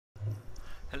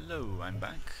Hello, I'm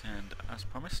back, and as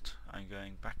promised, I'm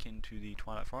going back into the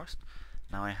Twilight Forest.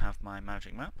 Now I have my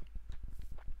magic map,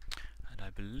 and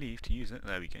I believe to use it,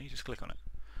 there we go, you just click on it.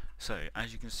 So,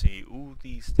 as you can see, all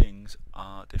these things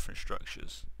are different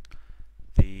structures.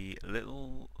 The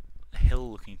little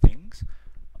hill-looking things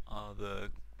are the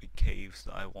big caves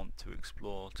that I want to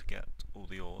explore to get all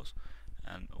the ores,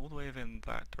 and all the way over in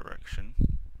that direction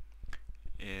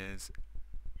is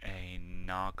a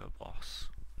Naga boss,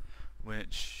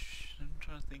 which I'm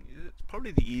trying to think, it's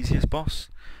probably the easiest boss,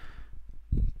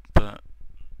 but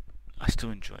I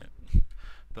still enjoy it.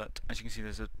 But as you can see,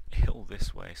 there's a hill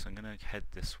this way, so I'm going to head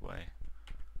this way,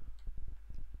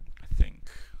 I think.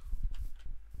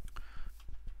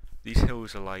 These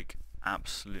hills are like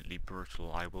absolutely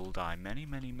brutal. I will die many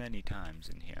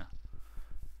times in here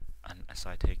unless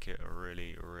I take it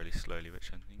really slowly,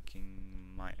 which I'm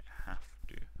thinking might have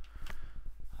to.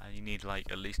 You need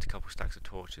like at least a couple stacks of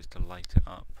torches to light it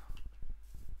up.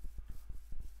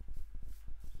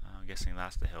 I'm guessing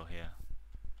that's the hill here.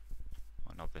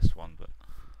 Well, not this one, but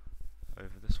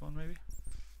over this one maybe?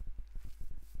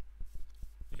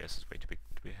 Yes, it's way too big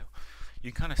to be a hill.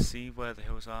 You can kind of see where the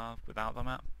hills are without the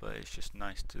map, but it's just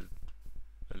nice to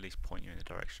at least point you in the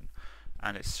direction.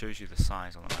 And it shows you the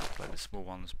size on the map, like the small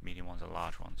ones, medium ones, and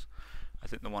large ones. I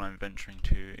think the one I'm venturing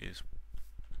to is,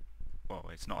 well,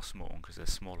 it's not a small one because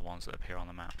there's smaller ones that appear on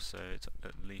the map, so it's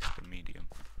at least a medium.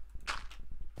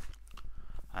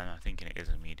 And I'm thinking it is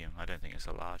a medium, I don't think it's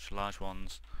a large. Large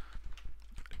ones,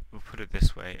 we'll put it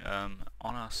this way, on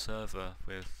our server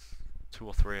with 2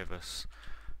 or 3 of us,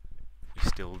 we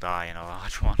still die in a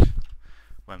large one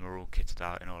when we're all kitted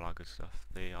out in all our good stuff.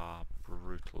 They are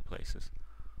brutal places.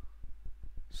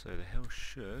 So the hill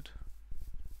should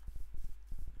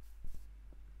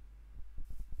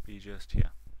be just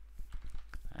here.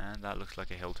 And that looks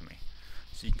like a hill to me.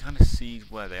 So you can kind of see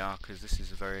where they are, because this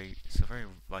is it's a very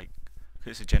like,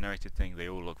 because it's a generated thing, they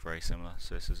all look very similar.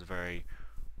 So this is a very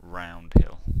round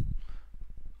hill.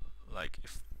 Like,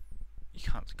 if you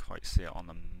can't quite see it on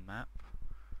the map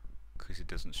because it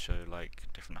doesn't show like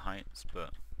different heights,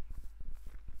 but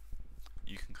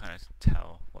you can kind of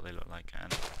tell what they look like.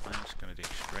 And I'm just going to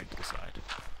dig straight to the side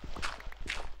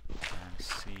and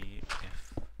see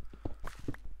if.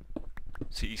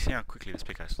 So you see how quickly this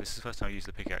pickaxe. This is the first time I used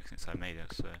the pickaxe since I made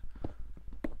it, so.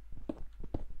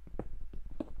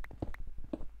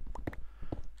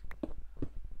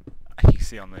 You can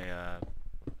see on the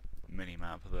mini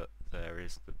map that there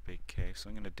is the big cave, so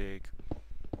I'm going to dig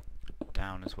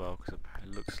down as well because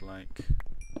it looks like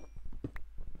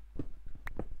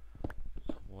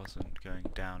I wasn't going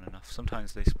down enough.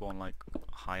 Sometimes they spawn like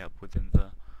high up within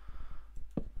the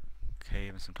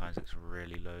cave, and sometimes it's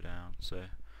really low down, so you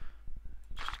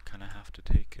just kind of have to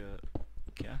take a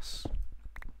guess.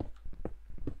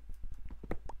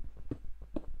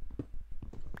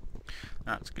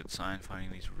 That's a good sign,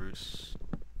 finding these roots.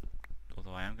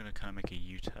 Although I am going to kind of make a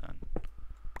U-turn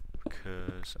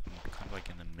because I'm kind of like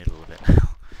in the middle of it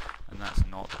now, and that's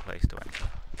not the place to enter.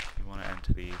 You want to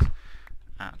enter these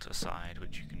at a side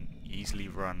which you can easily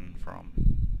run from.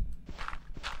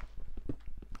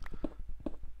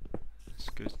 This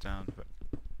goes down, but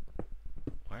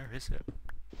where is it?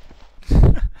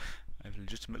 I've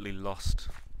legitimately lost.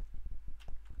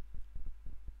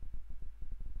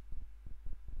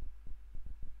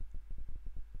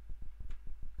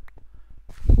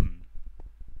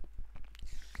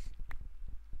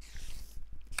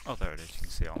 Oh, there it is, you can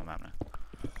see it on the map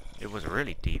now. It was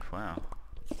really deep, wow.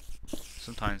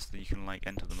 Sometimes you can like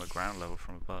enter them at ground level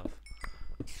from above.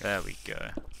 There we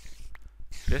go.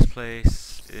 This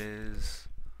place is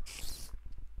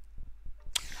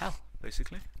hell,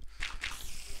 basically.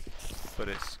 But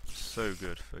it's so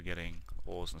good for getting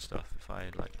ores and stuff. If I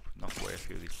like knock away a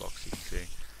few of these blocks, you can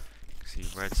see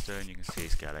redstone, you can see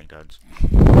skeletons. You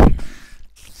can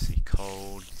see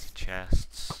coal, you can see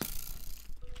chests.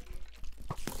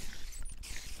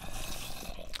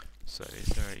 So is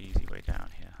there an easy way down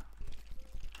here?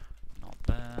 Not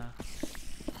there.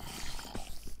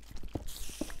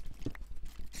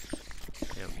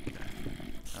 Here we go.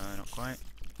 No, not quite.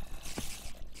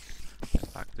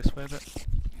 Get back this way a bit.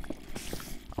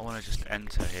 I want to just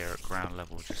enter here at ground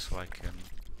level just so I can.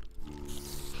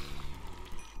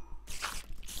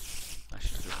 I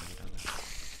should have done that.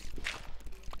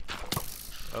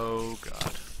 Oh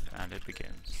god. And it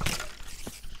begins.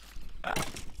 Ah.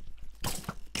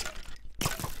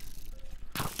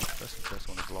 First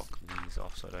I want to block these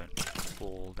off so I don't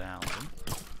fall down them.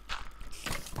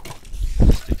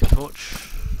 Stick a torch.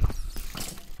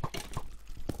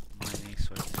 Mine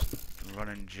so I just run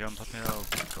and jump uphill.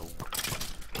 Gold.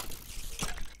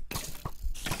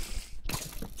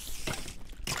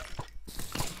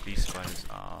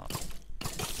 are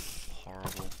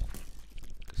horrible.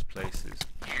 This place is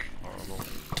horrible.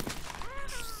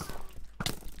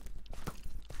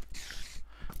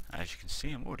 As you can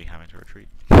see, I'm already having to retreat.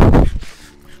 No,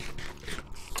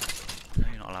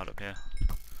 you're not allowed up here.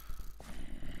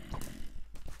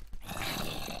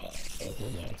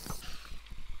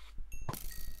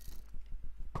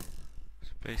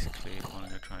 So basically, what I'm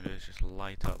going to try and do is just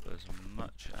light up as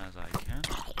much as I can.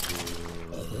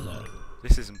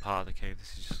 This isn't part of the cave,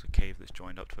 this is just a cave that's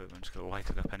joined up to it, but I'm just going to light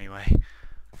it up anyway,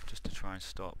 just to try and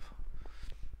stop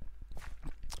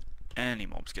any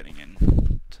mobs getting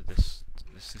in to this.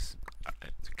 This is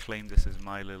to claim this is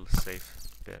my little safe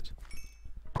bit.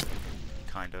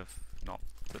 Kind of, not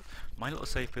my little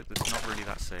safe bit that's not really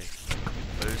that safe.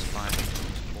 Those fire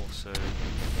beacons also,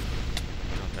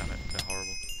 god damn it, they're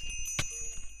horrible.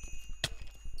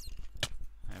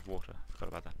 I have water, forgot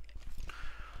about that.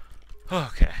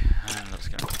 Okay, and let's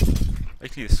go.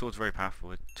 Basically this sword's very powerful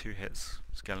with 2 hits.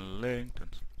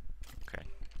 Skeletons. Okay.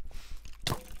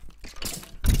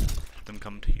 Let them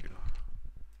come to you.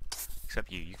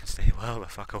 Except you can stay well the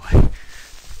fuck away.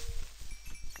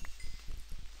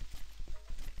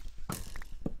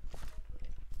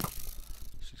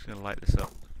 Just gonna light this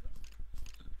up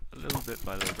a little bit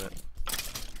by little bit.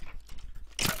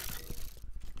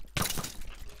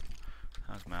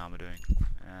 How's my armor doing?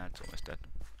 It's almost dead.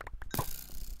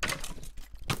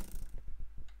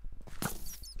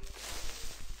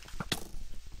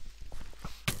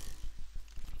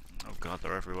 Oh god,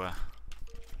 they're everywhere.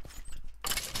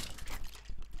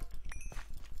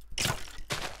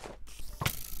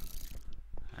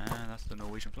 And that's the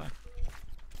Norwegian flag.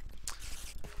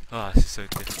 Oh, this is so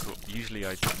difficult. Usually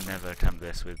I never attempt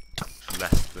this with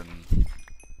less than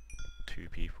 2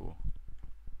 people.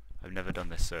 I've never done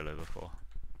this solo before,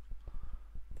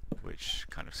 which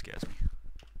kind of scares me.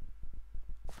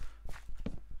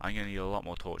 I'm going to need a lot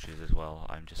more torches as well.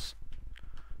 I just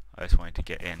wanted to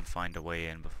get in, find a way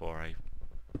in before I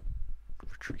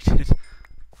retreated.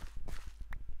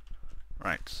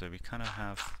 Right, so we kind of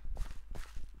have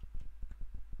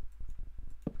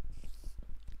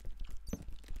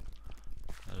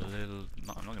a little,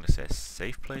 I'm not going to say a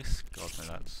safe place, god no,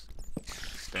 that's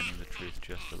extending the truth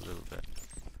just a little bit.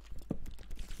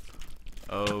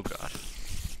 Oh god.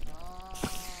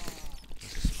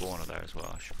 There's a spawner there as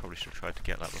well. I probably should have tried to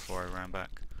get that before I ran back.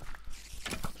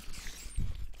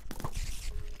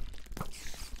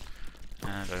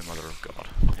 And oh mother of god,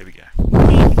 here we go.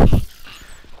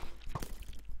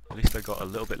 At least I got a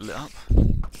little bit lit up.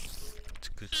 It's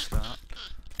a good start.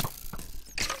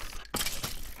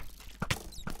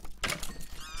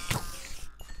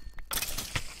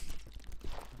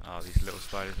 Oh, these little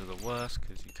spiders are the worst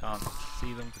because you can't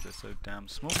see them because they're so damn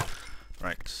small.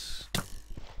 Right.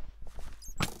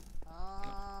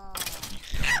 You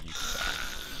can die.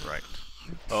 Right.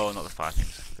 Oh, not the fire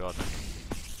things. God no.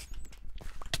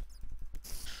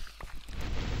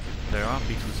 There are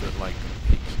beetles that like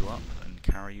pick you up and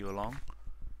carry you along.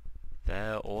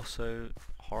 They're also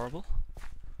horrible.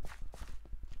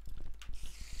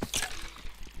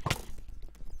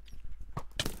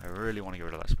 I really want to get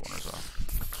rid of that spawner as well.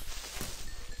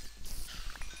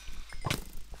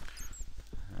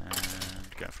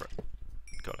 And go for it.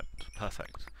 Got it.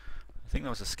 Perfect. I think that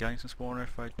was a skeleton spawner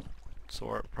if I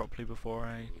saw it properly before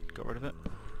I got rid of it.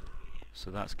 So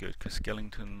that's good, because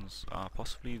skeletons are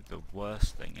possibly the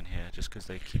worst thing in here, just because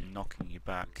they keep knocking you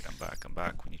back and back and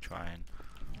back when you try and...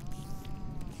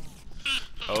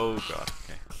 Oh god,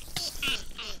 okay.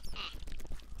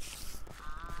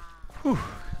 Whew,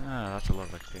 that's a lot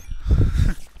of XP.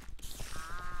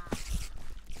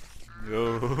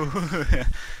 Oh.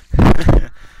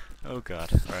 Oh god,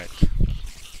 right.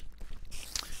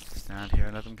 Stand here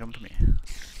and let them come to me.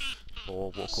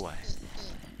 Or walk away.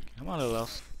 Come on, little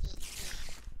elf.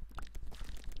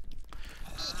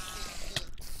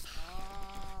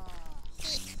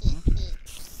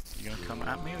 You gonna come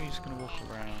at me or are you just gonna walk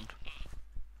around?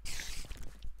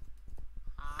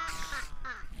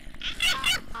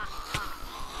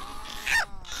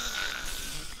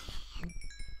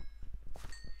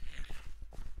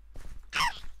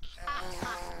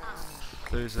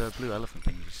 Those blue elephant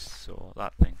things you saw,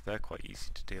 that thing, they're quite easy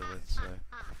to deal with, so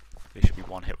they should be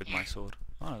one hit with my sword.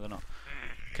 Oh no, they're not.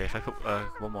 Okay, if I put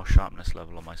one more sharpness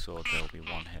level on my sword, they'll be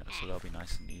one hit, so they'll be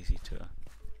nice and easy to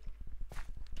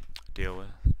deal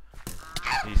with.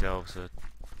 These elves are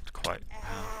quite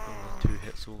powerful, 2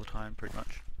 hits all the time, pretty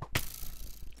much.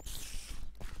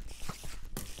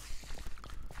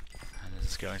 And there's a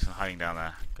skeleton hiding down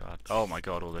there. God, oh my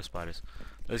god, all those spiders.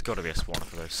 There's got to be a spawner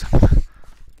for those somewhere.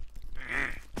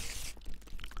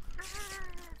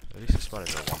 At least the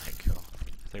spiders are a 1-hit kill.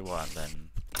 If they weren't, then...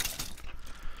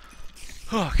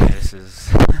 Okay, this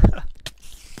is...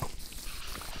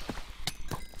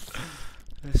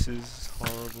 This is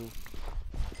horrible.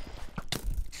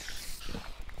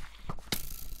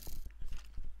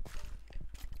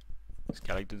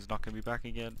 Skeleton's not going to be back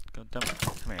again. God damn it.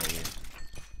 Come here,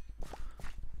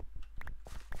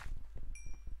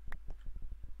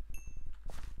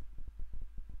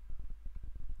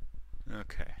 you.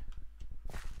 Okay.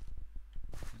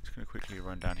 I'm just going to quickly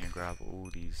run down here and grab all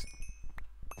these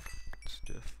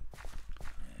stuff.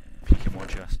 Peek in more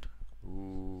chest.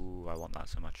 Ooh, I want that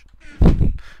so much.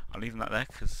 I'm leaving that there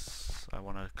because I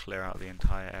want to clear out the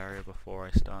entire area before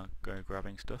I start going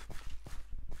grabbing stuff.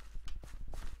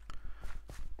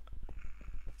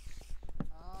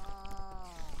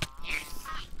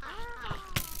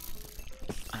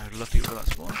 I would love to get rid of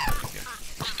that spawn. There we go.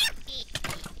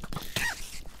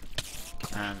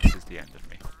 And this is the end of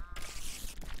me.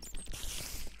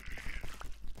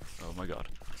 Oh my god.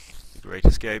 The great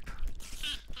escape.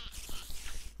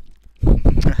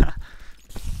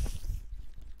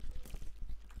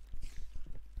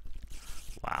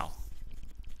 Wow.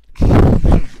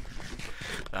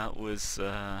 That was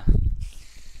a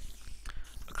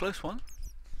close one.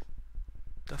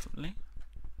 Definitely.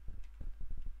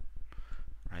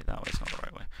 Right, that way's not the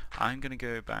right way. I'm going to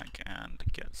go back and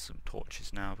get some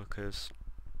torches now because,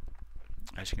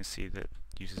 as you can see, that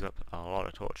uses up a lot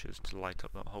of torches to light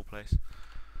up that whole place.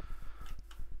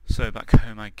 So back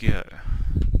home I go.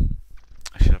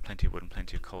 I should have plenty of wood and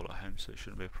plenty of coal at home, so it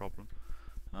shouldn't be a problem.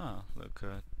 Ah, look,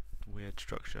 weird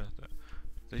structure.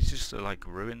 These just are like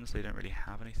ruins, they don't really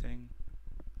have anything.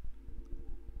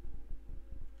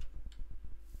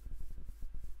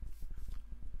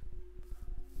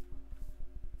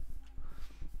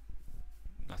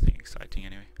 Nothing exciting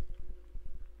anyway.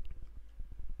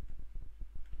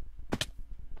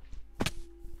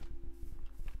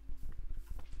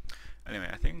 Anyway,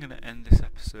 I think I'm going to end this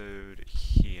episode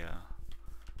here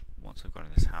once I've got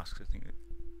in this house, because I think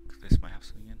that this might have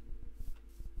something in.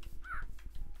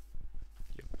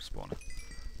 Yep, spawner.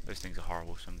 Those things are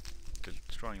horrible, so I'm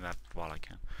destroying that while I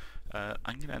can.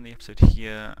 I'm going to end the episode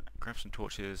here, grab some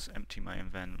torches, empty my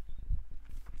invent,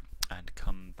 and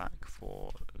come back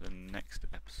for the next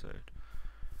episode.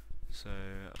 So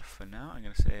for now I'm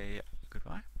going to say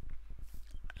goodbye,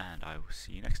 and I will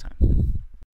see you next time.